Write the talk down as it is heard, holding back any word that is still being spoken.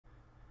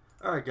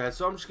Alright guys,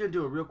 so I'm just going to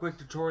do a real quick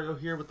tutorial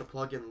here with the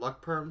plugin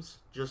Luck Perms,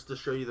 just to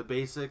show you the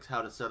basics,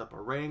 how to set up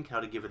a rank, how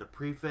to give it a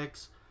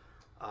prefix,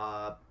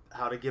 how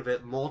to give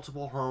it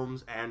multiple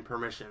homes and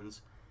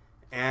permissions,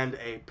 and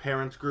a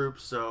parent group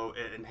so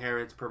it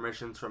inherits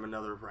permissions from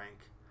another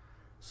rank.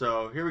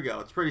 So here we go,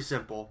 it's pretty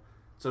simple.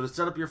 So to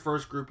set up your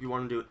first group, you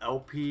want to do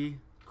LP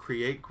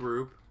create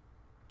group,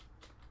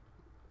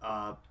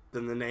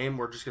 then the name,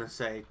 we're just going to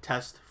say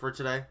test for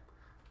today.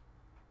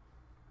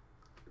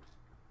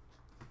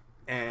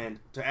 And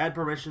to add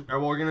permission, or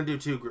well, we're going to do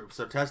two groups,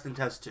 so test and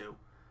test 2.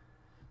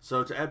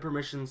 So to add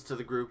permissions to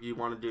the group, you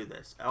want to do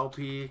this.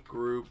 LP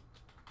group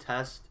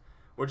test.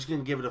 We're just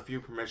going to give it a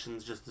few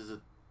permissions just as a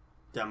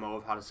demo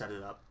of how to set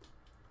it up.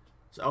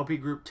 So LP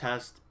group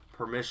test,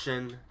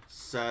 permission,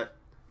 set,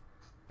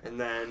 and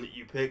then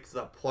you pick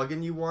the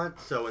plugin you want.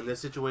 So in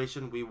this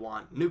situation, we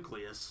want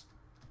Nucleus.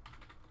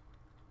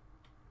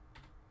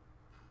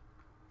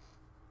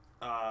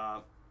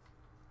 And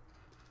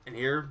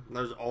here,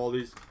 there's all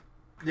these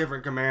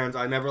different commands.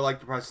 I never like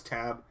to press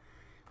tab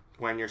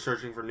when you're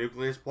searching for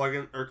Nucleus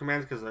plugin or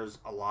commands because there's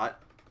a lot.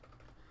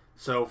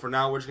 So for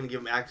now, we're just going to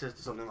give them access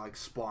to something like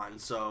spawn.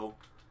 So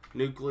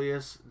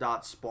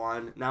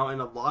nucleus.spawn. Now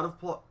in a lot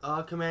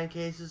of command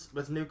cases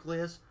with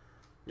Nucleus,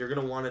 you're going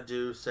to want to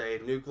do, say,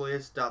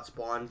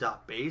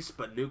 nucleus.spawn.base,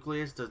 but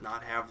Nucleus does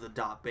not have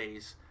the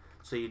 .base.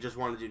 So you just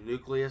want to do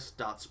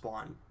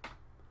nucleus.spawn.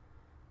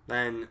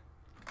 Then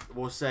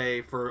we'll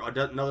say for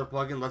another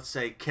plugin, let's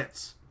say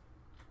kits.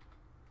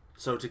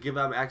 So to give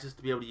them access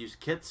to be able to use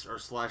kits or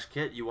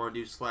 /kit, you want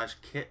to do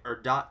 /kit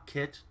or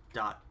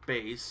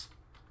 .kit.base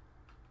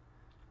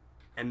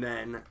and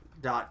then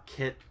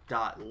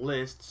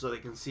 .kit.list so they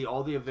can see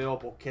all the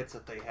available kits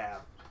that they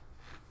have.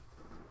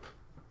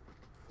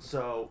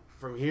 So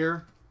from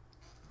here,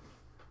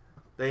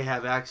 they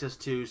have access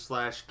to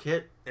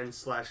 /kit and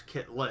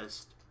 /kit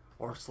list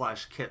or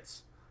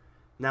 /kits.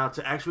 Now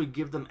to actually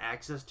give them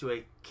access to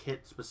a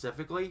kit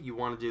specifically, you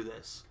want to do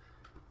this.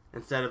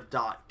 Instead of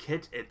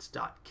 .kit, it's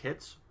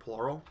 .kits,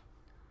 plural.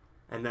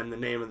 And then the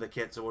name of the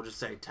kit, so we'll just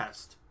say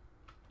test.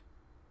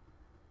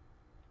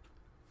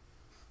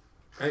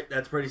 Right,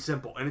 that's pretty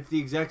simple. And it's the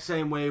exact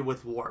same way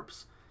with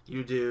warps.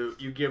 You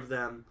give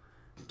them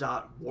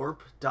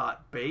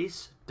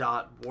 .warp.base,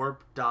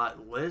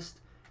 .warp.list,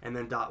 and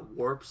then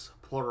 .warps,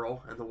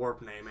 plural, and the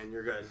warp name, and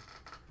you're good.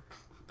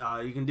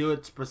 You can do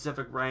it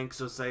specific rank,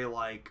 so say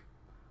like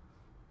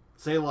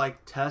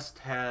test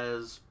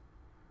has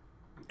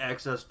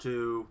access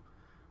to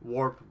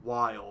warp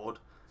wild,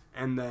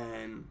 and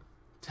then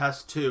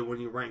test 2 when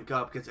you rank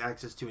up gets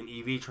access to an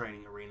EV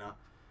training arena.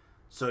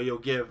 So you'll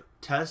give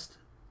test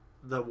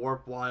the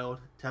warp wild,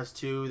 test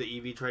 2 the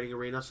EV training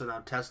arena, so now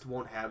test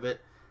won't have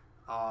it,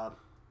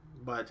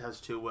 but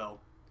test 2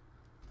 will.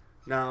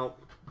 Now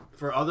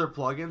for other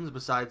plugins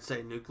besides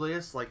say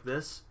Nucleus, like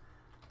this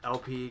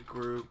LP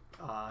group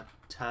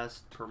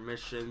test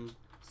permission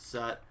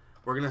set,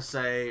 we're gonna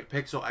say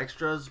pixel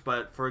extras,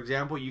 but for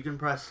example you can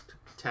press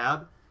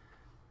tab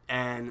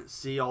and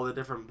see all the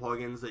different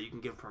plugins that you can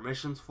give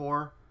permissions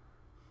for.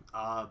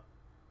 For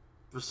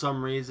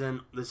some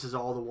reason, this is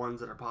all the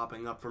ones that are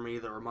popping up for me.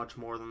 There are much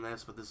more than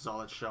this, but this is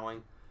all it's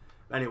showing.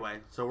 Anyway,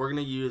 so we're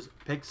going to use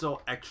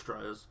pixel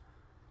extras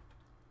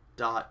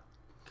dot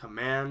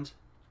command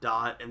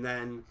dot, and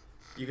then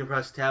you can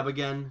press tab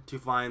again to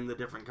find the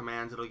different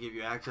commands it'll give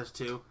you access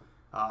to.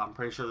 I'm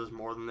pretty sure there's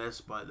more than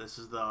this, but this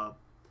is the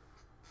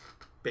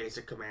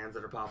basic commands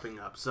that are popping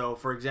up. So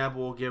for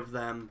example, we'll give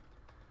them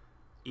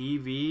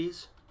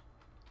EVs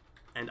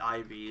and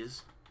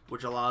IVs,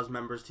 which allows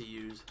members to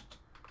use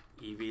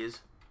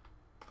EVs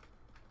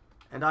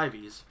and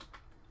IVs.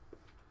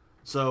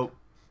 So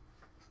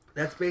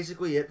that's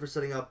basically it for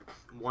setting up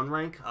one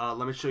rank.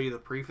 Let me show you the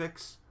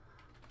prefix.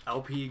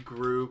 LP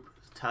group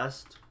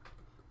test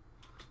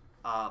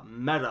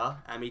meta,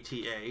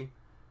 META,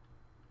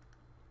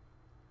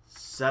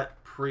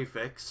 set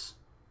prefix,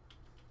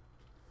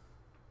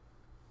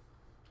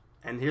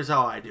 and here's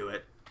how I do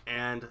it.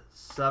 And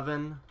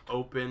 7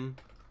 open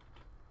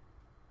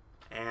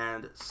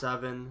and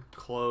 7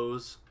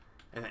 close,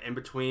 and in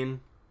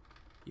between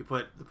you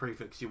put the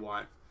prefix you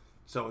want.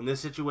 So in this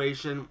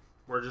situation,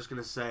 we're just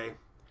going to say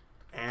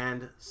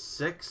and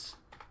 6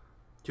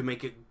 to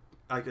make it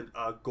like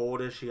a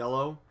goldish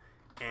yellow,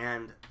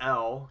 and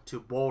L to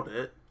bold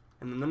it,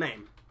 and then the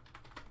name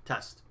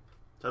test.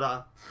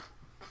 Ta-da!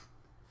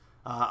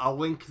 I'll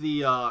link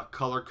the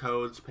color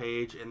codes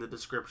page in the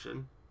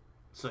description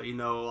so you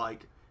know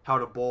like how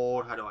to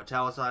bold, how to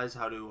italicize,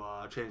 how to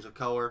change the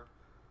color.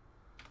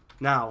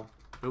 Now,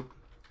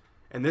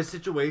 in this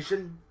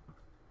situation,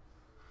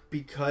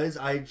 because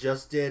I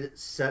just did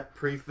set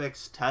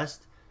prefix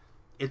test,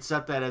 it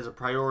set that as a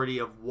priority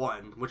of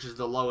 1, which is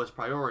the lowest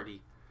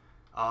priority.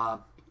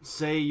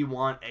 Say you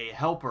want a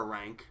helper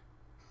rank,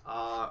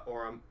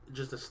 or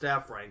just a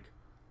staff rank,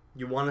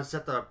 you want to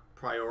set the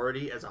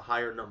priority as a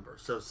higher number.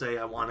 So say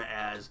I want it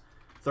as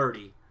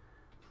 30,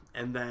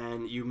 and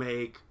then you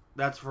make,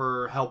 that's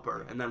for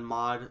helper, and then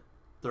mod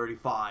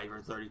 35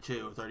 or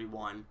 32 or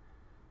 31,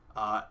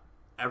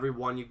 every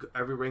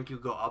rank you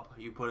go up,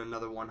 you put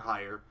another one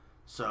higher.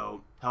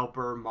 So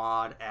helper,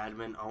 mod,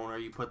 admin, owner,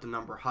 you put the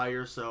number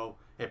higher, so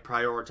it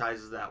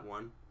prioritizes that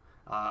one,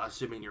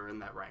 assuming you're in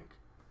that rank.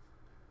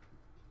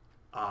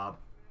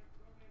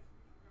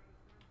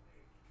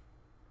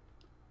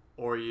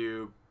 Or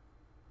you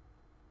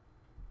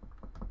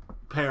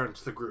parent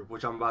the group,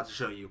 which I'm about to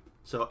show you.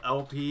 So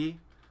LP,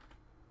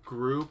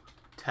 group,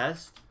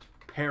 test,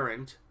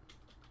 parent,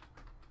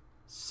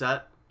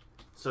 set.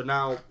 So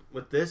now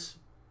with this,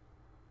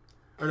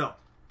 or no,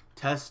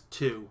 test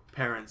 2,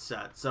 parent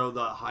set. So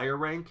the higher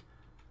rank,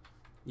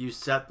 you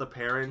set the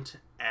parent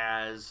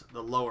as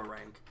the lower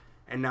rank.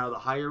 And now the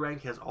higher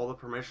rank has all the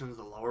permissions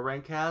the lower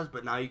rank has,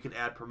 but now you can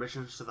add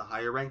permissions to the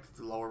higher rank that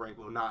the lower rank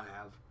will not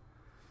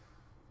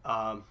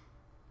have.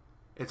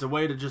 It's a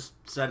way to just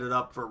set it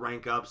up for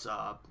rank ups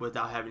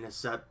without having to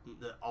set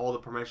all the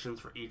permissions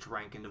for each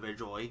rank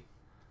individually.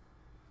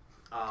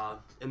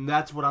 And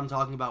that's what I'm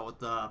talking about with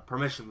the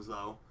permissions,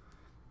 though.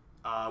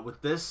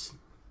 With this,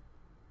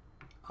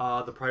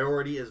 the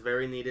priority is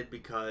very needed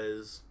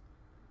because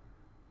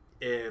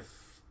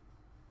if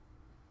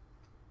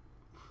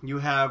you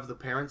have the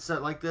parent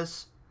set like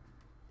this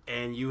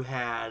and you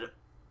had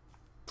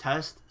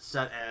test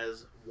set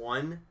as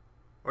 1,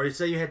 or you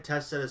say you had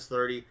test set as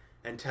 30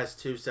 and test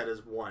 2 set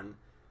as 1,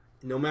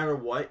 no matter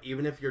what,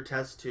 even if you're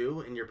test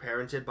 2 and you're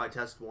parented by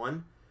test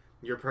 1,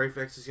 your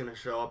prefix is going to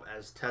show up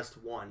as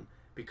test 1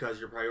 because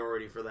your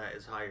priority for that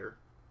is higher.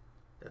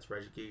 That's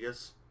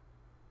Regigigas.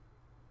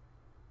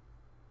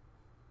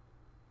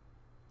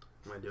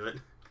 I'm going to do it.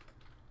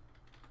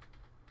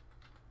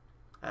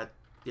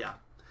 Yeah.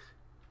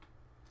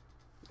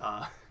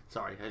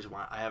 Sorry,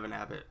 I have a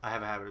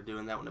habit of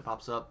doing that when it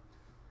pops up,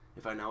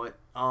 if I know it.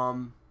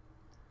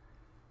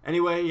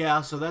 Anyway,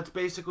 yeah, so that's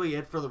basically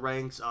it for the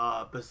ranks,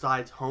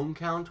 besides home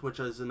count, which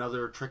is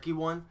another tricky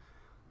one,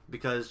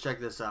 because check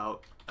this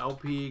out.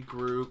 LP,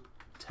 group,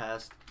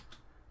 test,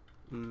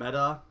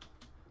 meta,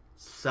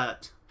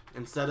 set.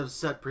 Instead of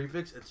set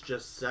prefix, it's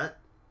just set.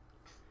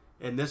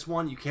 In this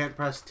one, you can't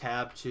press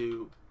tab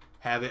to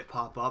have it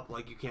pop up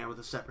like you can with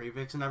the set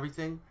prefix and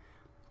everything.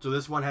 So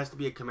this one has to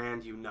be a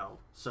command you know.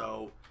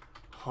 So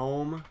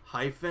home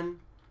hyphen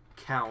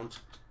count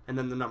and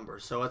then the number.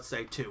 So let's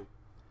say 2.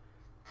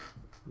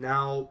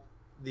 Now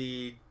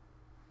the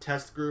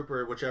test group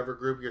or whichever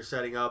group you're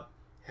setting up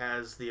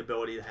has the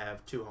ability to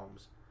have 2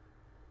 homes.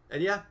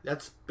 And yeah,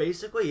 that's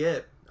basically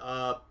it.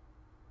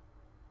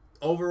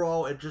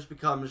 Overall, it just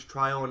becomes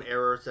trial and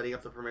error setting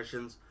up the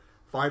permissions.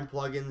 Find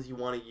plugins you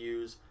want to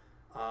use,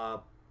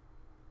 and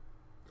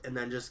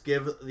then just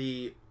give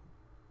the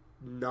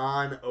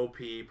non-OP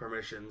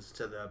permissions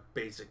to the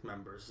basic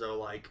members. So,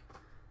 like,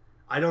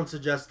 I don't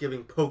suggest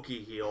giving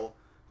Poke-Heal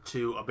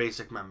to a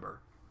basic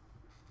member.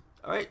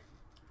 Alright,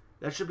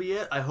 that should be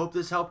it. I hope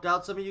this helped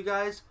out some of you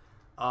guys.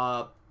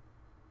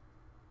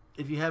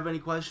 If you have any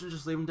questions,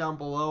 just leave them down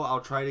below.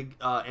 I'll try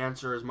to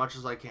answer as much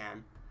as I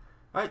can.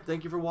 Alright,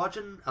 thank you for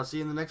watching. I'll see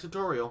you in the next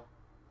tutorial.